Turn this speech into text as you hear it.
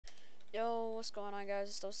Yo, what's going on, guys?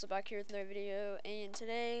 It's Dosta back here with another video, and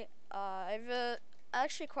today I've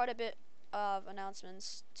actually quite a bit of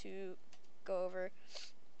announcements to go over.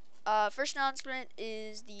 First announcement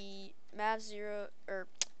is the MavXero, or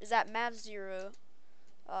is that MavXero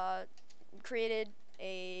uh, created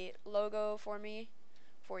a logo for me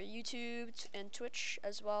for YouTube and Twitch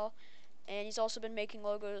as well, and he's also been making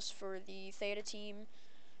logos for the Theta team.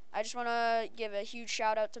 I just want to give a huge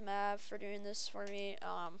shout out to Mav for doing this for me.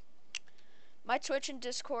 My Twitch and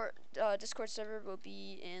Discord server will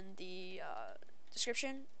be in the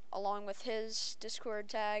description, along with his Discord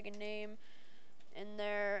tag and name in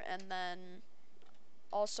there, and then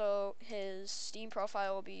also his Steam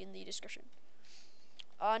profile will be in the description.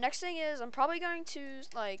 Next thing is I'm probably going to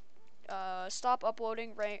stop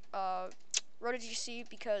uploading RotoGC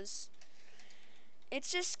because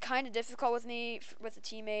it's just kind of difficult with me with the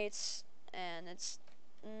teammates, and it's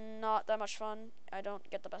not that much fun. I don't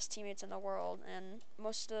get the best teammates in the world, and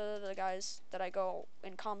most of the guys that I go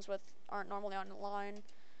in comms with aren't normally online.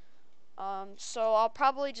 So I'll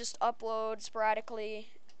probably just upload sporadically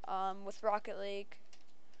with Rocket League,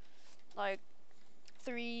 like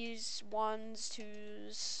 3s, 1s,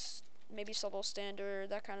 2s, maybe solo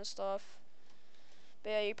standard, that kind of stuff.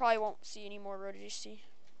 But yeah, you probably won't see any more RotoGC.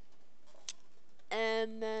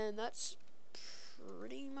 And then that's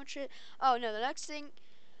pretty much it. Oh no, the next thing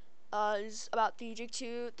is about the Jig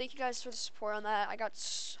 2. Thank you guys for the support on that. I got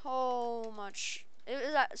so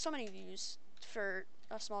many views for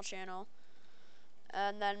a small channel.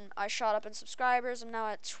 And then I shot up in subscribers. I'm now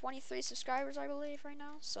at 23 subscribers, I believe, right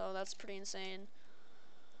now. So that's pretty insane.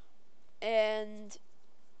 And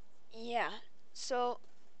yeah, so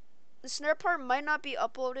the snare part might not be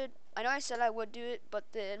uploaded. I know I said I would do it, but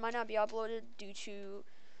it might not be uploaded due to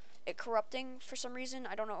it corrupting for some reason.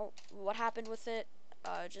 I don't know what happened with it.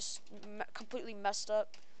 Just completely messed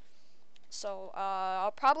up. So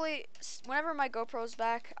I'll probably, whenever my GoPro's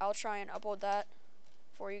back, I'll try and upload that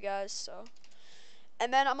for you guys. So,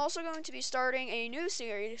 and then I'm also going to be starting a new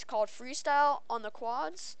series called Freestyle on the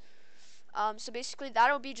Quads. So basically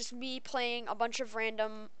that'll be just me playing a bunch of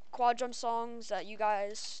random quad jump songs that you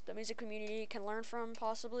guys, the music community, can learn from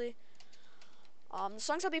possibly. The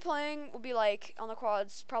songs I'll be playing will be like on the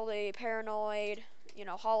quads, probably Paranoid,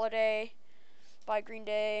 Holiday by Green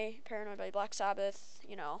Day, Paranoid by Black Sabbath,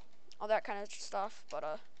 all that kind of stuff.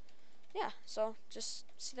 But yeah, so just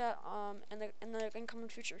see that in the incoming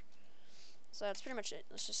future. So that's pretty much it.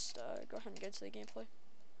 Let's just go ahead and get into the gameplay.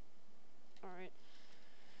 All right.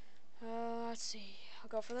 Let's see. I'll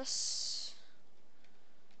go for this.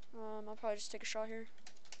 I'll probably just take a shot here.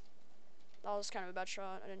 That was kind of a bad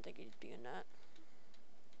shot. I didn't think he'd be in that.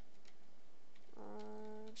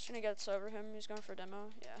 I'm just gonna get this over him. He's going for a demo.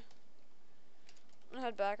 Yeah. I'm gonna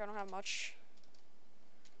head back. I don't have much.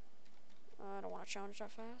 I don't want to challenge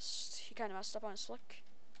that fast. He kind of messed up on his flick.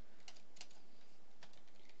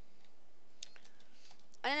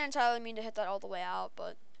 I didn't entirely mean to hit that all the way out,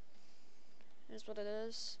 but it is what it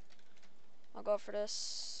is. I'll go for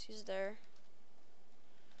this. He's there.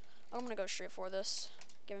 I'm gonna go straight for this.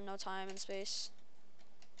 Give him no time and space.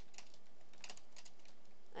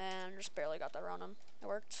 And just barely got that around him. It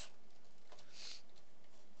worked.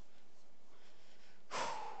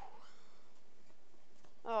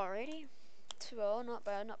 Alrighty. 2-0, not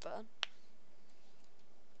bad, not bad.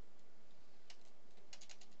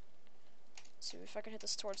 Let's see if I can hit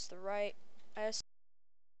this towards the right. I'm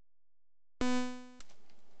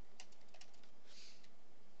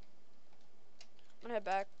gonna head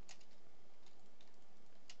back.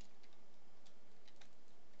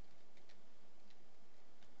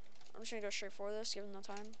 I'm just gonna go straight for this, give him no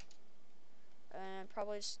time. And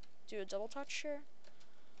probably just do a double touch here.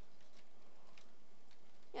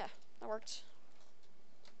 Yeah, that worked.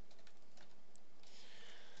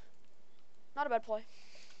 Not a bad play.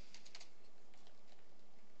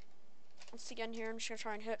 Once again here, I'm just gonna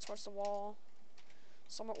try and hit it towards the wall.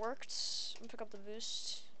 Somewhat worked. I'm gonna pick up the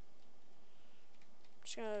boost. I'm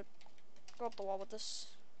just gonna go up the wall with this.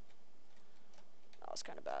 That was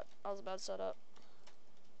kind of bad. That was a bad setup.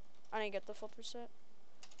 I didn't get the flipper set.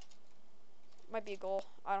 Might be a goal.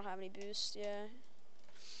 I don't have any boost. Yeah.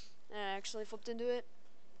 And I actually flipped into it.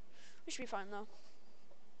 We should be fine though.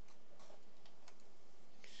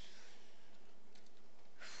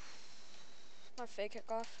 Not a fake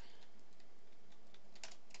kickoff.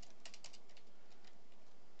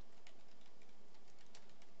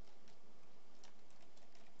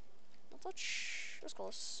 No touch. It was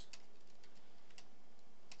close.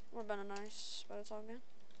 Would have been a nice, but it's all good.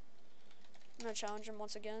 I'm gonna challenge him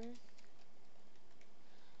once again.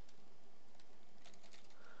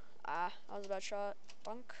 Ah, that was a bad shot.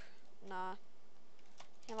 Bunk. Nah.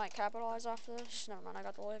 He might capitalize off this. Never mind, I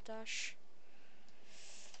got the wave dash.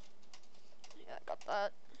 Yeah, I got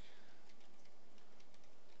that.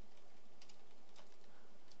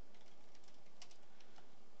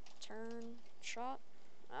 Turn, shot.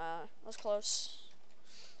 That was close.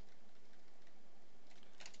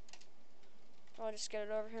 I'll just get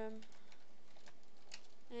it over him.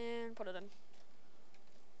 And put it in.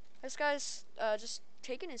 This guy's just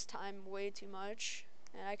taking his time way too much.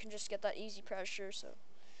 And I can just get that easy pressure, so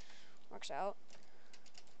works out.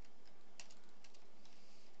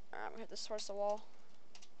 Alright, I'm gonna hit this towards the wall.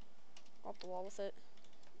 Go up the wall with it.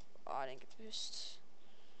 Oh, I didn't get the boost.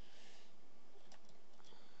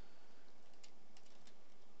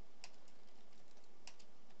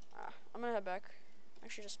 I'm gonna head back.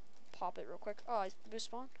 Actually, just pop it real quick. Oh, I boost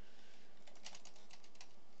spawn.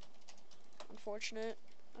 Unfortunate.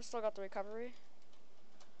 I still got the recovery.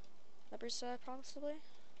 That reset, possibly.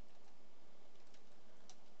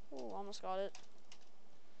 Ooh, almost got it.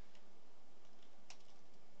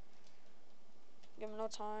 Give him no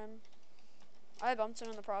time. I bumped him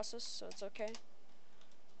in the process, so it's okay.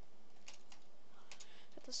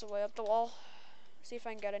 Hit this away up the wall. See if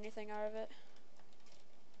I can get anything out of it.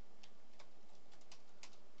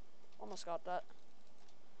 Almost got that.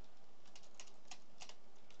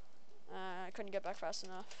 I couldn't get back fast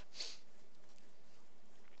enough.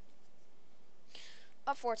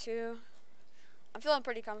 Up 4-2. I'm feeling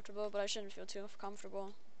pretty comfortable, but I shouldn't feel too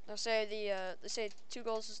comfortable. They say 2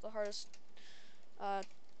 goals is the hardest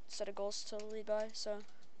set of goals to lead by. So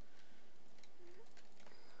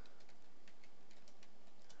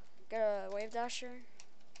get a wave dasher.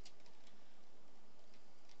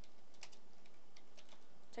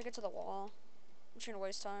 Take it to the wall. I'm just gonna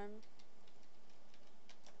waste time.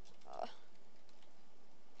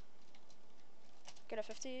 Get a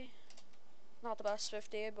 50. Not the best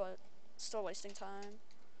 50, but still wasting time.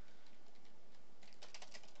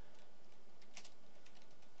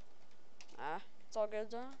 It's all good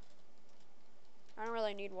though. I don't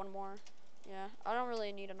really need one more. Yeah, I don't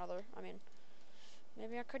really need another. I mean,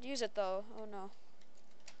 maybe I could use it though. Oh no.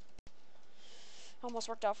 Almost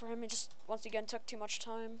worked out for him. He just, once again, took too much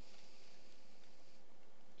time.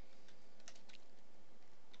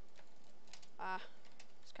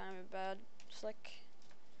 It's kind of a bad flick.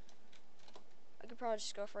 I could probably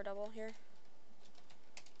just go for a double here.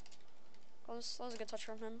 Oh, that was a good touch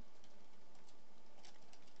from him.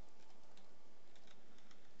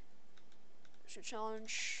 Shoot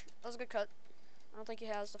challenge. That was a good cut. I don't think he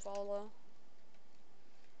has the follow low.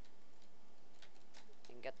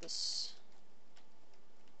 And get this.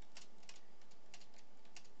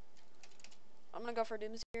 I'm gonna go for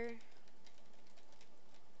dooms here.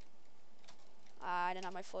 I didn't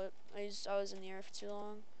have my flip. I was in the air for too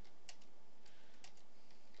long.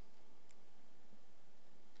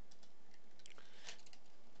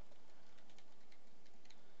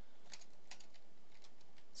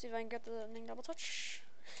 See if I can get the ending double touch.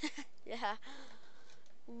 Yeah.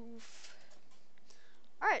 Oof.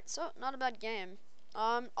 Alright, so not a bad game.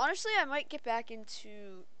 Honestly, I might get back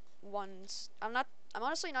into ones. I'm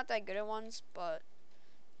honestly not that good at ones, but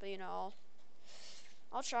you know,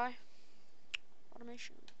 I'll try.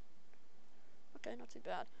 Automation. Okay, not too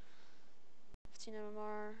bad. 15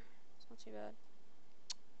 MMR. It's not too bad.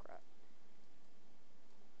 Crap.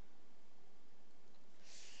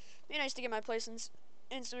 Be nice to get my place and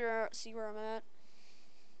see where I'm at.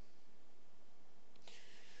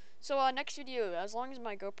 So next video, as long as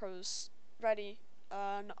my GoPro's ready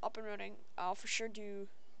and up and running, I'll for sure do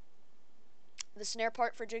the snare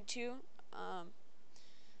part for Jig 2.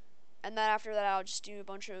 And then after that, I'll just do a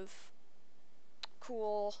bunch of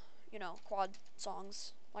cool, you know, quad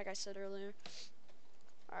songs, like I said earlier.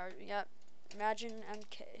 Alright, we got Imagine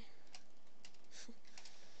MK.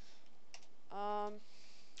 I'll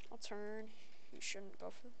turn. You shouldn't go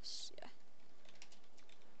for this. Yeah.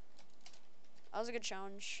 That was a good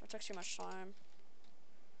challenge. It took too much time.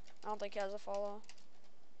 I don't think he has a follow.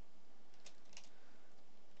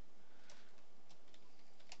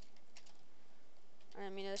 I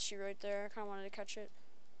didn't mean to shoot right there. I kind of wanted to catch it.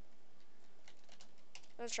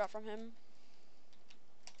 There's a shot from him.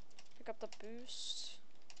 Pick up the boost.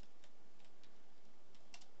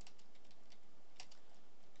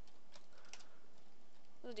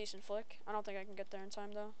 That was a decent flick. I don't think I can get there in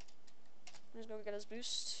time though. Let's go get his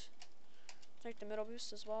boost. Take the middle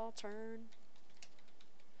boost as well. Turn.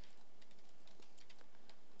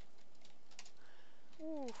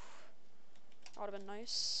 Ooh. That would have been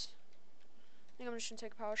nice. I think I'm just gonna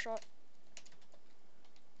take a power shot.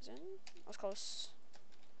 He's in. That was close.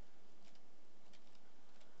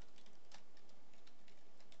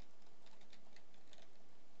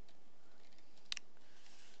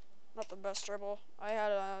 best dribble. I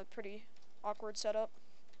had a pretty awkward setup.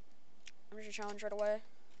 I'm just challenge right away.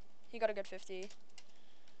 He got a good 50.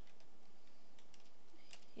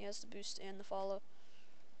 He has the boost and the follow.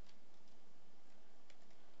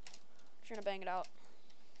 Just gonna bang it out.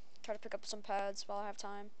 Try to pick up some pads while I have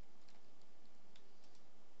time.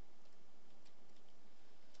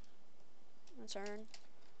 I'm gonna turn.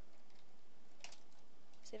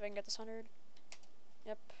 See if I can get this 100.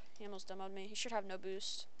 Yep, he almost demoed me. He should have no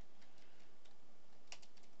boost.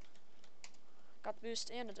 Got the boost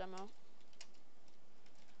and a demo.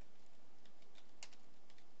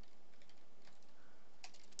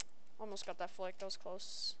 Almost got that flick, that was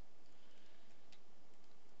close.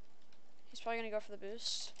 He's probably gonna go for the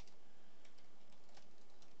boost.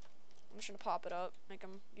 I'm just gonna pop it up, make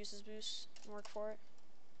him use his boost and work for it.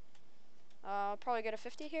 I'll probably get a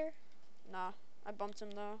 50 here. Nah, I bumped him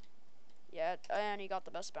though. Yeah, and he got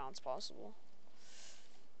the best bounce possible.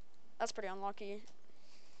 That's pretty unlucky.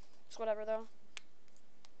 It's whatever though.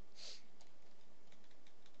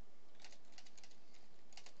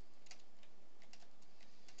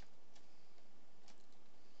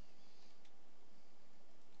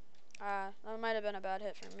 That might have been a bad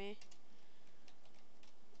hit for me.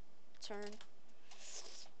 Turn.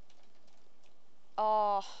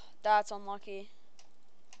 Oh, that's unlucky.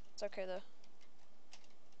 It's okay though.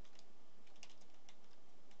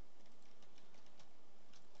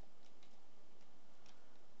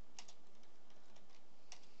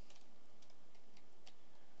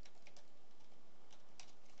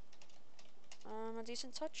 A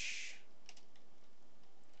decent touch.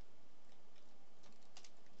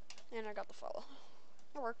 And I got the follow.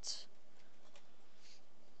 It worked.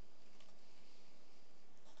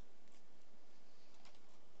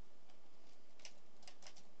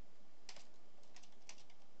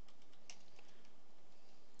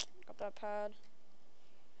 Got that pad.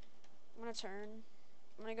 I'm gonna turn.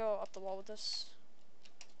 I'm gonna go up the wall with this.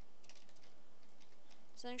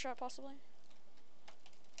 Standing shot possibly?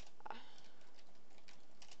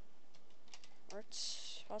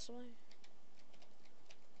 Worked, possibly.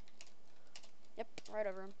 Yep, right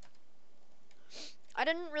over him. I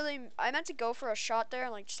meant to go for a shot there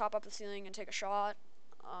and like just hop up the ceiling and take a shot.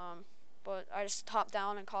 But I just hopped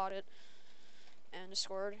down and caught it and just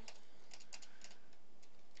scored.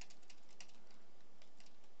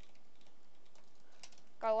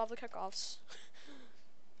 Gotta love the kickoffs.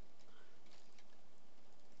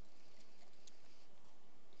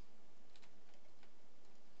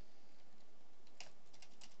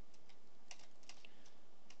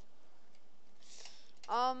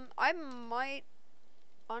 I might,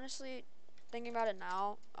 honestly, thinking about it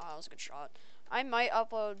now, that was a good shot. I might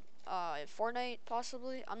upload Fortnite,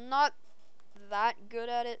 possibly. I'm not that good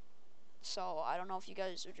at it, so I don't know if you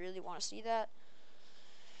guys would really want to see that.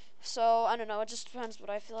 So, I don't know, it just depends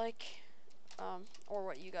what I feel like, or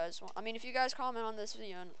what you guys want. I mean, if you guys comment on this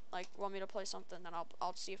video and, like, want me to play something, then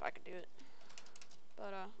I'll see if I can do it.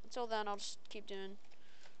 But, until then, I'll just keep doing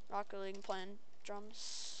Rocket League and playing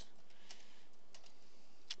drums.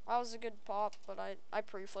 That was a good pop, but I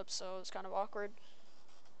pre-flipped, so it was kind of awkward.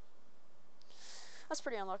 That's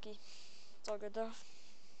pretty unlucky. It's all good, though.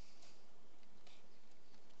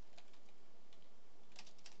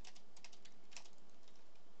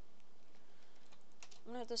 I'm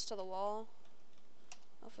gonna hit this to the wall.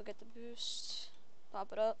 Hopefully get the boost.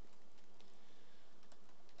 Pop it up.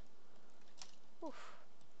 Oof.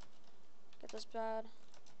 Get this bad.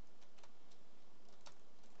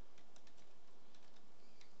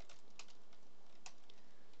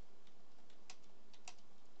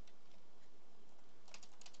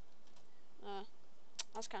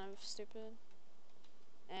 That's kind of stupid.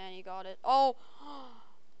 And you got it. Oh!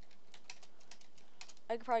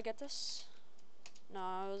 I could probably get this.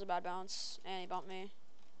 No, it was a bad bounce. And he bumped me.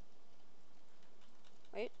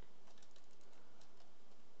 Wait.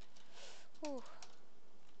 Whew.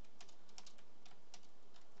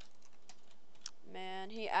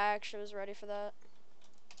 Man, he actually was ready for that.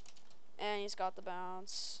 And he's got the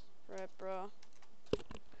bounce. Rip, bro.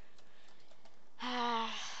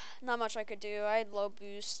 Not much I could do. I had low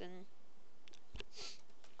boost and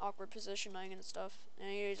awkward positioning and stuff. And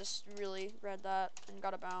he just really read that and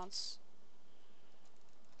got a bounce.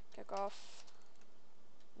 Kick off.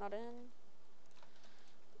 Not in.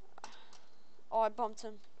 Oh, I bumped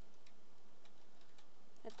him.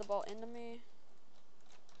 Hit the ball into me.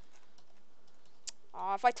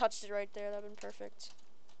 Oh, if I touched it right there, that would have been perfect.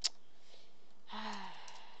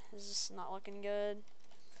 This is not looking good.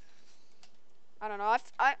 I don't know.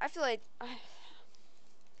 I feel like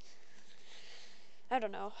I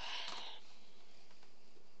don't know.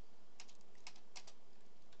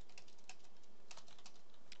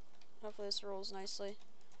 Hopefully this rolls nicely.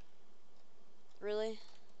 Really?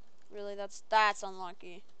 Really? That's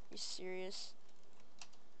unlucky. Are you serious?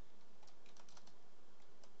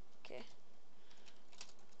 Okay.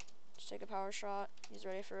 Just take a power shot. He's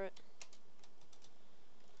ready for it.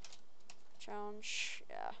 Challenge.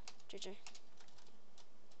 Yeah. GG.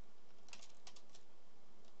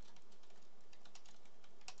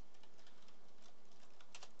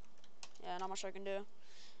 Yeah, not much I can do.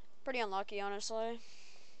 Pretty unlucky, honestly.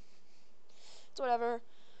 It's whatever.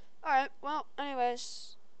 Alright, well,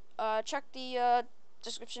 anyways. Check the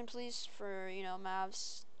description, please, for, you know,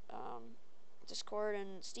 Mav's Discord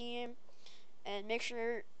and Steam. And make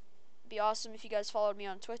sure, it'd be awesome if you guys followed me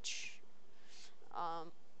on Twitch.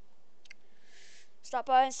 Stop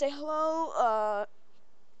by and say hello.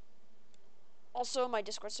 Also, my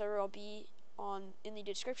Discord server will be in the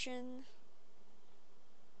description.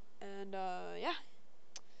 And yeah,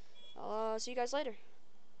 I'll see you guys later.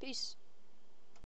 Peace.